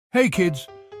Hey kids,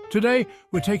 today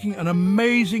we're taking an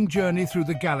amazing journey through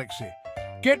the galaxy.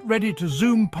 Get ready to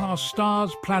zoom past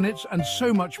stars, planets, and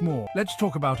so much more. Let's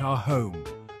talk about our home,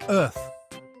 Earth.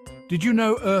 Did you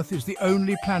know Earth is the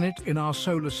only planet in our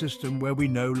solar system where we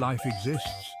know life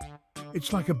exists?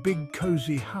 It's like a big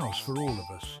cozy house for all of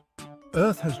us.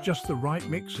 Earth has just the right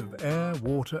mix of air,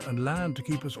 water, and land to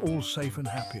keep us all safe and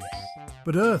happy.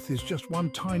 But Earth is just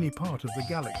one tiny part of the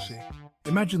galaxy.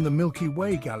 Imagine the Milky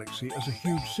Way Galaxy as a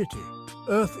huge city.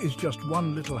 Earth is just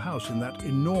one little house in that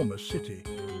enormous city.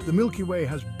 The Milky Way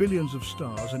has billions of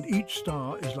stars, and each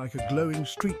star is like a glowing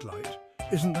streetlight.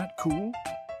 Isn't that cool?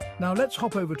 Now let's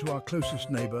hop over to our closest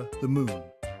neighbor, the Moon.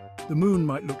 The Moon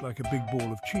might look like a big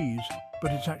ball of cheese,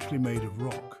 but it's actually made of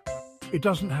rock. It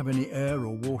doesn't have any air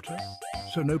or water,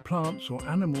 so no plants or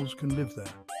animals can live there.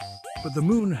 But the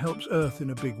Moon helps Earth in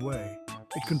a big way.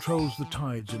 It controls the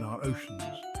tides in our oceans.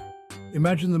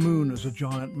 Imagine the Moon as a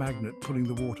giant magnet pulling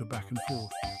the water back and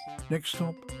forth. Next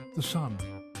stop, the Sun.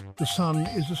 The Sun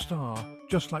is a star,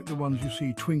 just like the ones you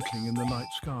see twinkling in the night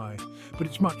sky, but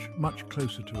it's much, much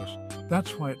closer to us.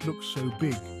 That's why it looks so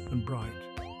big and bright.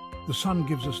 The Sun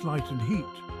gives us light and heat,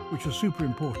 which are super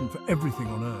important for everything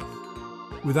on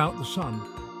Earth. Without the Sun,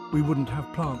 we wouldn't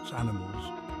have plants,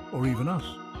 animals, or even us.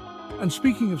 And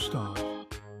speaking of stars,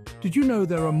 did you know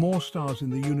there are more stars in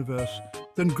the universe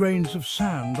than grains of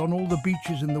sand on all the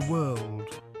beaches in the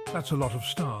world? That's a lot of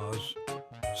stars.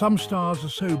 Some stars are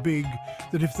so big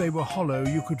that if they were hollow,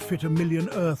 you could fit 1,000,000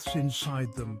 Earths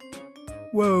inside them.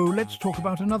 Whoa, let's talk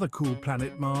about another cool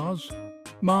planet, Mars.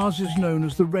 Mars is known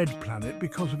as the red planet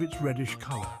because of its reddish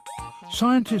color.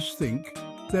 Scientists think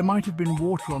there might have been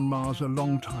water on Mars a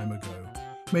long time ago.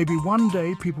 Maybe one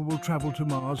day people will travel to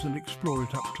Mars and explore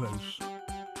it up close.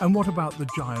 And what about the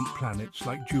giant planets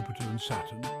like Jupiter and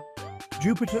Saturn?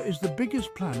 Jupiter is the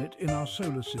biggest planet in our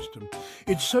solar system.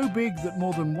 It's so big that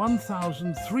more than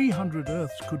 1,300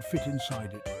 Earths could fit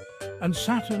inside it. And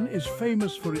Saturn is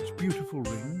famous for its beautiful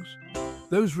rings.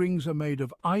 Those rings are made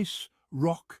of ice,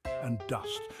 rock, and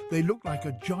dust. They look like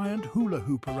a giant hula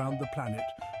hoop around the planet.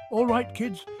 All right,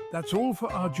 kids, that's all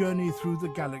for our journey through the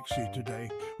galaxy today.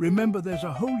 Remember, there's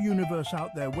a whole universe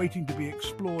out there waiting to be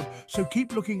explored, so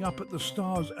keep looking up at the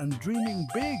stars and dreaming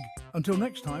big. Until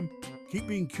next time, keep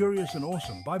being curious and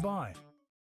awesome. Bye-bye.